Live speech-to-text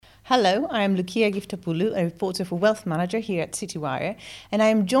Hello, I am Lucia Giftopoulou, a reporter for Wealth Manager here at Citywire, and I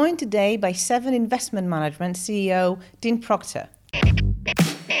am joined today by 7 Investment Management CEO Dean Proctor.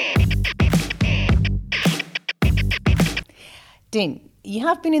 Dean, you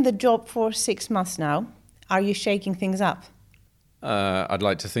have been in the job for 6 months now. Are you shaking things up? I'd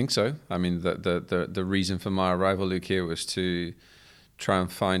like to think so. I mean, the reason for my arrival, Lucia, was to try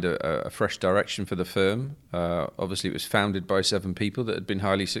and find a fresh direction for the firm. Obviously, it was founded by 7 people that had been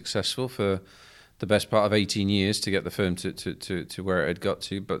highly successful for the best part of 18 years to get the firm to where it had got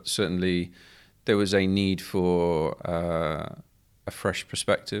to. But certainly, there was a need for a fresh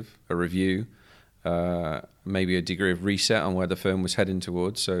perspective, a review, maybe a degree of reset on where the firm was heading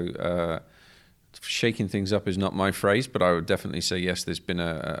towards. So shaking things up is not my phrase, but I would definitely say yes, there's been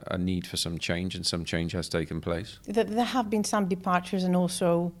a need for some change, and some change has taken place. There have been some departures, and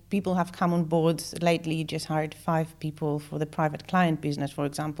also people have come on board. Lately, you just hired 5 people for the private client business, for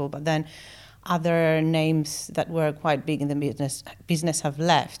example, but then other names that were quite big in the business have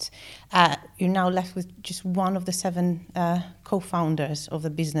left. You're now left with just one of the 7 co-founders of the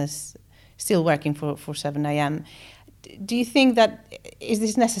business still working for 7IM. Do you think that is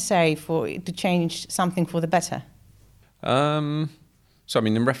this necessary to change something for the better? So, I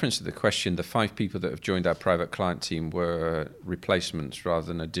mean, in reference to the question, the 5 people that have joined our private client team were replacements rather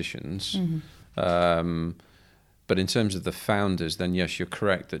than additions. Mm-hmm. But in terms of the founders, then yes, you're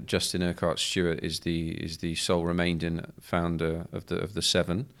correct that Justin Urquhart Stewart is the sole remaining founder of the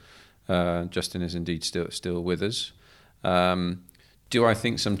 7. Justin is indeed still with us. Do I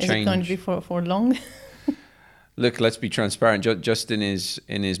think some change? Is it going to be for long? Look, let's be transparent. Justin is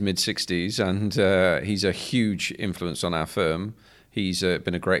in his mid-60s, and he's a huge influence on our firm. He's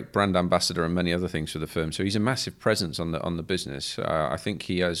been a great brand ambassador and many other things for the firm. So he's a massive presence on the business. I think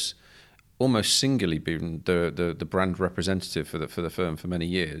he has almost singularly been the brand representative for the firm for many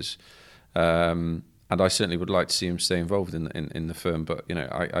years. And I certainly would like to see him stay involved in the firm, but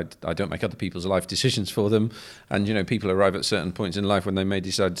I don't make other people's life decisions for them. And people arrive at certain points in life when they may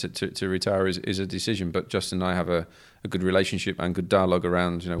decide to retire is a decision. But Justin and I have a good relationship and good dialogue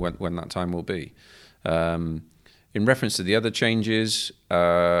around when that time will be. In reference to the other changes,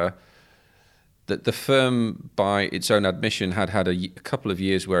 that the firm, by its own admission, had a couple of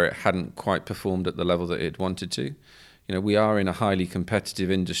years where it hadn't quite performed at the level that it wanted to. We are in a highly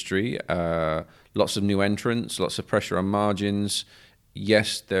competitive industry. Lots of new entrants, lots of pressure on margins.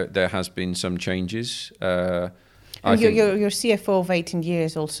 Yes, there has been some changes. Your CFO of 18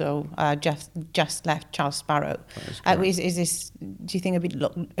 years also just left, Charles Sparrow. Is this, do you think,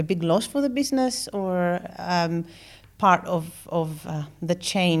 a big loss for the business, or part of the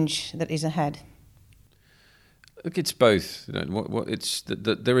change that is ahead? Look, it's both.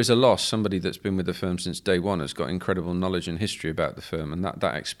 There is a loss. Somebody that's been with the firm since day one has got incredible knowledge and history about the firm, and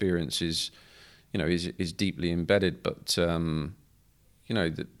that experience is deeply embedded. But the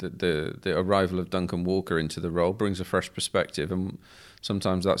arrival of Duncan Walker into the role brings a fresh perspective, and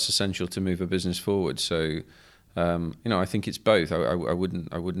sometimes that's essential to move a business forward. So, I think it's both. I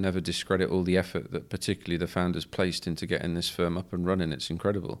would never discredit all the effort that particularly the founders placed into getting this firm up and running. It's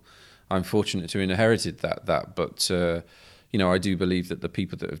incredible. I'm fortunate to have inherited that, but I do believe that the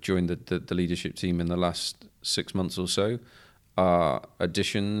people that have joined the leadership team in the last 6 months or so are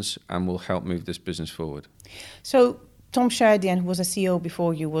additions and will help move this business forward. So Tom Sherdian, who was a CEO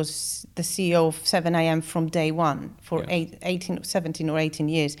before you, was the CEO of 7IM from day one for 17 or 18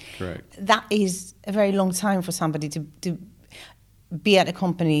 years. Correct. That is a very long time for somebody to be at a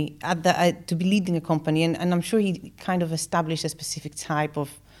company, to be leading a company, and I'm sure he kind of established a specific type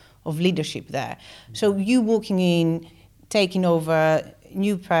of leadership there. So you walking in, taking over,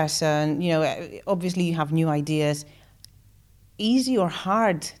 new person, obviously you have new ideas. Easy or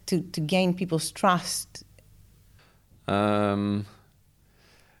hard to gain people's trust? Yeah,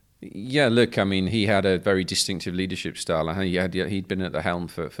 look, I mean, he had a very distinctive leadership style. He'd been at the helm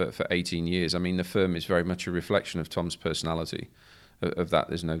for 18 years. I mean, the firm is very much a reflection of Tom's personality. Of that,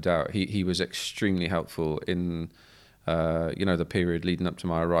 there's no doubt. He was extremely helpful in the period leading up to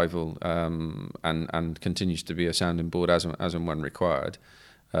my arrival, and continues to be a sounding board as and when required.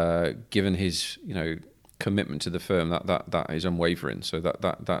 Given his commitment to the firm, that is unwavering. So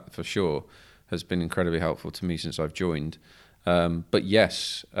that for sure has been incredibly helpful to me since I've joined. But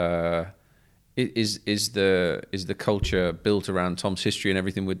yes, is the culture built around Tom's history and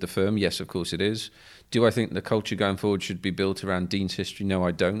everything with the firm? Yes, of course it is. Do I think the culture going forward should be built around Dean's history? No,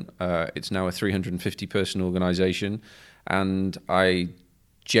 I don't. It's now a 350-person organisation, and I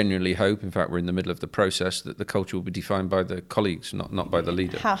genuinely hope, in fact we're in the middle of the process, that the culture will be defined by the colleagues, not by the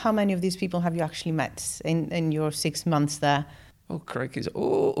leader. How many of these people have you actually met in your 6 months there? Oh, crikey,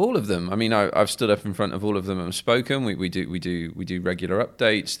 all of them. I mean, I've stood up in front of all of them and spoken. We do regular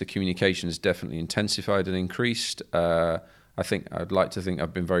updates. The communication has definitely intensified and increased. I think I'd like to think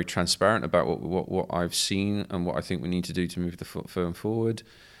I've been very transparent about what I've seen and what I think we need to do to move the firm forward.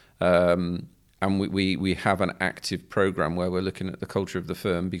 And we have an active program where we're looking at the culture of the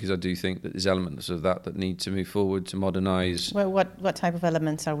firm, because I do think that there's elements of that need to move forward to modernise. Well, what type of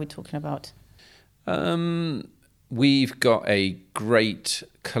elements are we talking about? We've got a great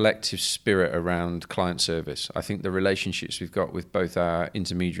collective spirit around client service. I think the relationships we've got with both our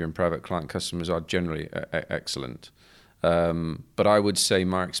intermediary and private client customers are generally excellent. But I would say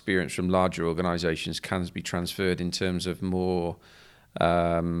my experience from larger organisations can be transferred in terms of more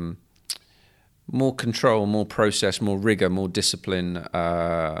control, more process, more rigour, more discipline.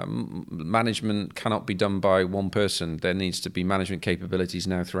 Management cannot be done by one person. There needs to be management capabilities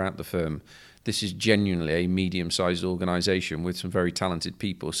now throughout the firm. This is genuinely a medium-sized organisation with some very talented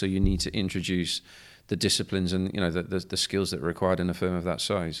people, so you need to introduce the disciplines and the skills that are required in a firm of that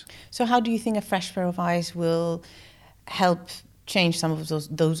size. So how do you think a fresh pair of eyes will help change some of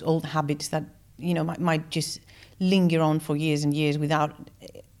those old habits that might just linger on for years and years without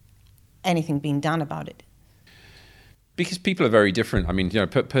anything being done about it? Because people are very different. I mean,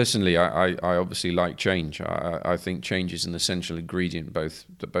 personally, I obviously like change. I think change is an essential ingredient,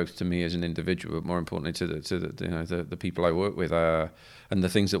 both to me as an individual, but more importantly to the people I work with, and the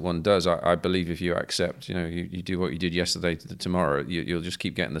things that one does. I believe if you accept, you do what you did yesterday to tomorrow, you'll just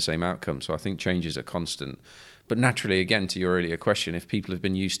keep getting the same outcome. So I think change is a constant. But naturally, again, to your earlier question, if people have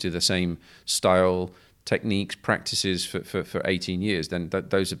been used to the same style, techniques, practices for 18 years, then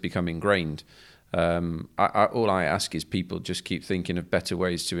those have become ingrained. All I ask is people just keep thinking of better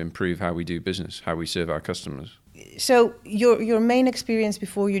ways to improve how we do business, how we serve our customers. So your main experience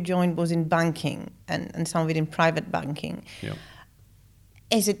before you joined was in banking and some of it in private banking. Yeah.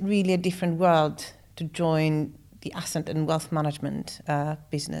 Is it really a different world to join the asset and wealth management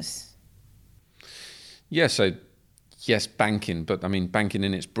business? Yes, banking, but I mean banking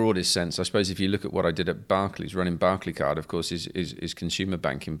in its broadest sense. I suppose if you look at what I did at Barclays, running Barclaycard, of course, is consumer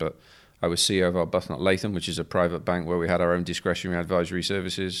banking, but I was CEO of Arbuthnot Latham, which is a private bank where we had our own discretionary advisory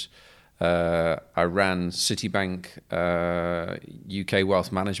services. I ran Citibank UK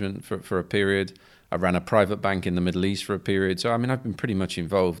Wealth Management for a period. I ran a private bank in the Middle East for a period. So, I mean, I've been pretty much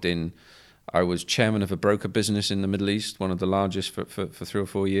involved in... I was chairman of a broker business in the Middle East, one of the largest for 3 or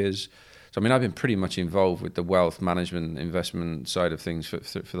 4 years. So, I mean, I've been pretty much involved with the wealth management, investment side of things for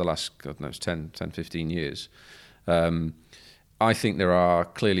the last, 10, 15 years. I think there are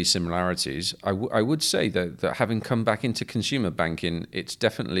clearly similarities. I would say that having come back into consumer banking, it's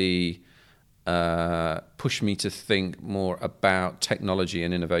definitely pushed me to think more about technology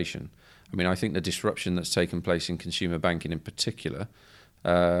and innovation. I mean, I think the disruption that's taken place in consumer banking in particular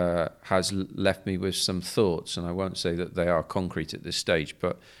has left me with some thoughts, and I won't say that they are concrete at this stage,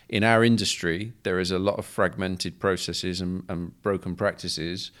 but in our industry, there is a lot of fragmented processes and broken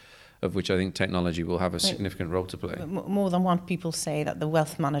practices, of which I think technology will have a significant role to play. More than one people say that the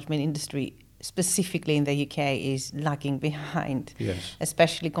wealth management industry, specifically in the UK, is lagging behind, yes,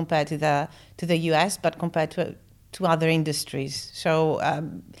 especially compared to the US, but compared to other industries. So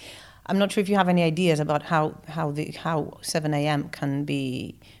I'm not sure if you have any ideas about how 7AM can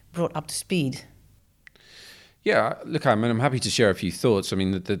be brought up to speed. Yeah, look, I'm happy to share a few thoughts. I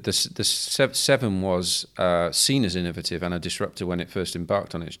mean, the 7 was seen as innovative and a disruptor when it first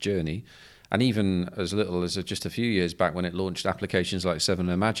embarked on its journey. And even as little as just a few years back when it launched applications like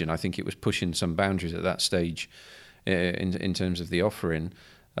 7Imagine, I think it was pushing some boundaries at that stage in terms of the offering.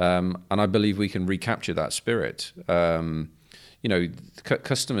 And I believe we can recapture that spirit.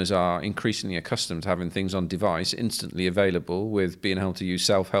 Customers are increasingly accustomed to having things on device, instantly available, with being able to use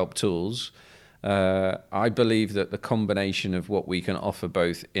self-help tools. I believe that the combination of what we can offer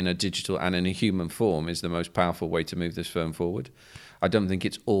both in a digital and in a human form is the most powerful way to move this firm forward. I don't think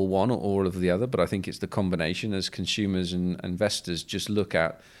it's all one or all of the other, but I think it's the combination as consumers and investors just look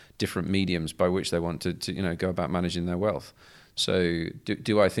at different mediums by which they want to go about managing their wealth. So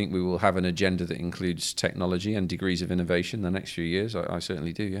do I think we will have an agenda that includes technology and degrees of innovation in the next few years? I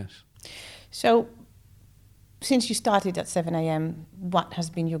certainly do, yes. So since you started at 7AM, what has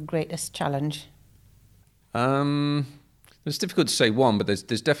been your greatest challenge? It's difficult to say one, but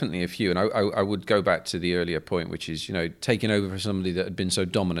there's definitely a few. And I would go back to the earlier point, which is, taking over for somebody that had been so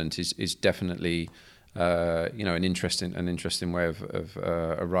dominant is definitely, an interesting way of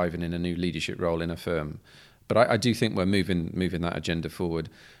arriving in a new leadership role in a firm. But I do think we're moving that agenda forward.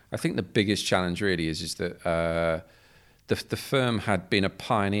 I think the biggest challenge really is that the firm had been a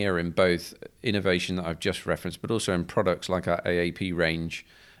pioneer in both innovation that I've just referenced, but also in products like our AAP range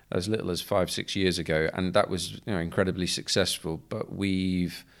as little as 5-6 years ago, and that was incredibly successful. But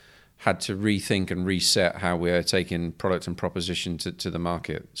we've had to rethink and reset how we're taking product and proposition to the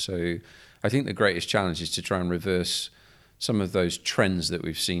market. So I think the greatest challenge is to try and reverse some of those trends that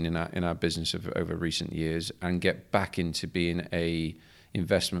we've seen in our business over recent years and get back into being a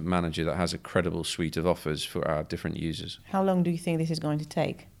investment manager that has a credible suite of offers for our different users. How long do you think this is going to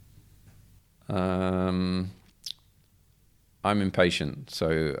take? I'm impatient,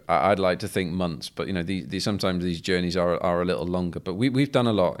 so I'd like to think months, but sometimes these journeys are a little longer. But we've done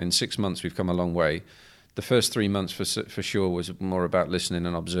a lot. In 6 months, we've come a long way. The first 3 months for sure was more about listening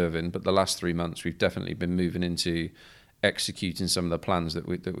and observing, but the last 3 months we've definitely been moving into executing some of the plans that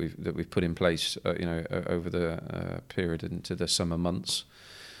we've put in place, over the period into the summer months.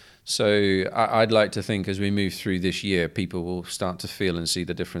 So I'd like to think as we move through this year, people will start to feel and see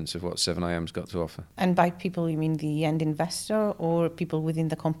the difference of what 7IM's got to offer. And by people, you mean the end investor or people within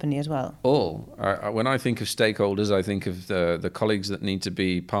the company as well? All. When I think of stakeholders, I think of the colleagues that need to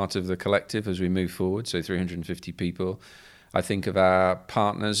be part of the collective as we move forward, so 350 people. I think of our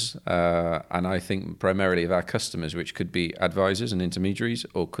partners, and I think primarily of our customers, which could be advisors and intermediaries,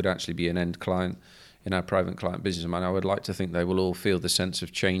 or could actually be an end client in our private client business. I would like to think they will all feel the sense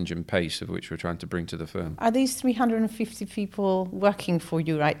of change and pace of which we're trying to bring to the firm. Are these 350 people working for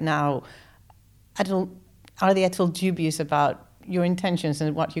you right now? Are they at all dubious about your intentions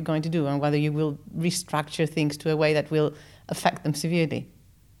and what you're going to do, and whether you will restructure things to a way that will affect them severely?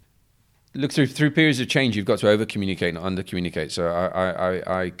 Look, through periods of change, you've got to over-communicate, not under-communicate. So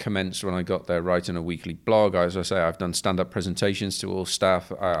I commenced when I got there writing a weekly blog. As I say, I've done stand-up presentations to all staff.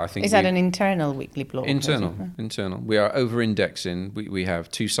 I think Is that an internal weekly blog? Internal. We are over-indexing. We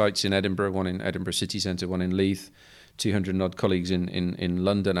have 2 sites in Edinburgh, one in Edinburgh City Centre, one in Leith, 200 odd colleagues in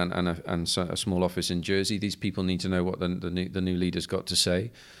London, and a small office in Jersey. These people need to know what the new leader's got to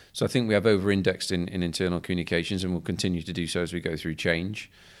say. So I think we have over-indexed in internal communications, and we'll continue to do so as we go through change.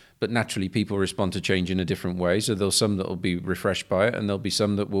 But naturally, people respond to change in a different way. So there'll some that will be refreshed by it, and there'll be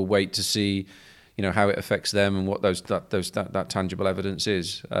some that will wait to see, how it affects them and what that tangible evidence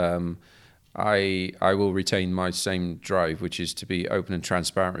is. I will retain my same drive, which is to be open and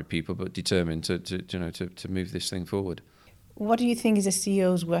transparent with people, but determined to move this thing forward. What do you think is a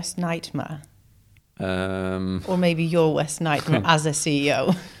CEO's worst nightmare? Or maybe your worst nightmare as a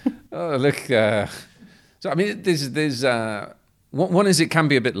CEO? Oh, look. So I mean, there's. One is it can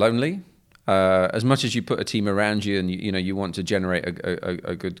be a bit lonely. As much as you put a team around you and you want to generate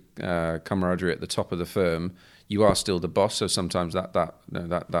a good camaraderie at the top of the firm, you are still the boss. So sometimes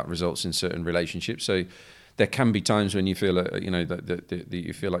that results in certain relationships. So there can be times when you feel that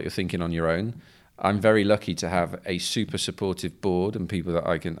you feel like you're thinking on your own. I'm very lucky to have a super supportive board and people that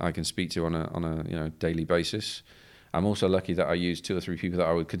I can speak to on a daily basis. I'm also lucky that I use 2 or 3 people that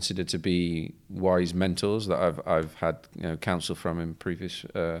I would consider to be wise mentors that I've had counsel from in previous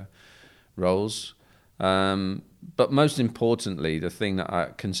roles. But most importantly, the thing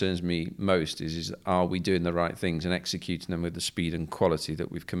that concerns me most is are we doing the right things and executing them with the speed and quality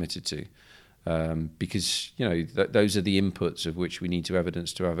that we've committed to? Because those are the inputs of which we need to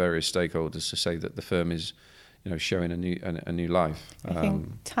evidence to our various stakeholders to say that the firm is showing a new life. I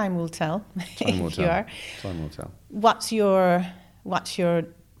think time will tell. Time will tell. Time will tell. What's your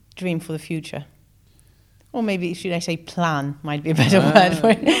dream for the future? Or maybe should I say plan might be a better word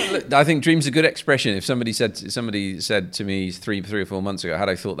for it. I think dream's a good expression. If somebody said to me 3 or 4 months ago, had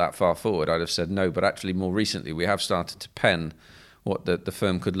I thought that far forward, I'd have said no. But actually, more recently, we have started to pen what the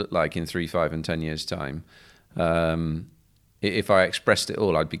firm could look like in 3, 5, and 10 years' time. If I expressed it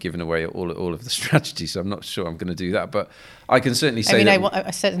all, I'd be giving away all of the strategy. So I'm not sure I'm going to do that. But I can certainly say I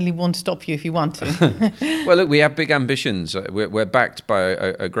certainly won't stop you if you want to. Well, look, we have big ambitions. We're backed by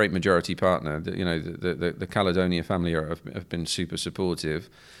a great majority partner. The Caledonia family have been super supportive.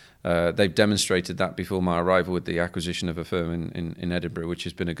 They've demonstrated that before my arrival with the acquisition of a firm in Edinburgh, which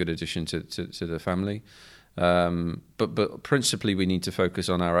has been a good addition to the family. But principally, we need to focus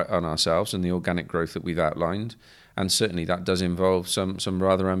on ourselves and the organic growth that we've outlined. And certainly that does involve some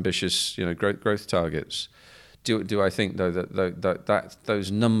rather ambitious, growth targets. Do I think though that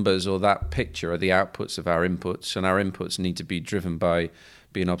those numbers or that picture are the outputs of our inputs, and our inputs need to be driven by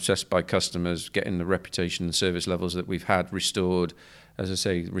being obsessed by customers, getting the reputation and service levels that we've had restored, as I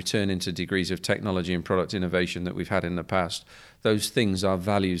say, returning to degrees of technology and product innovation that we've had in the past. Those things are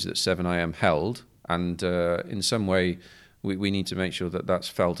values that 7IM held, and in some way we need to make sure that that's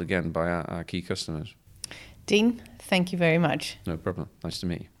felt again by our key customers. Dean, thank you very much. No problem. Nice to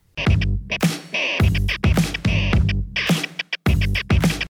meet you.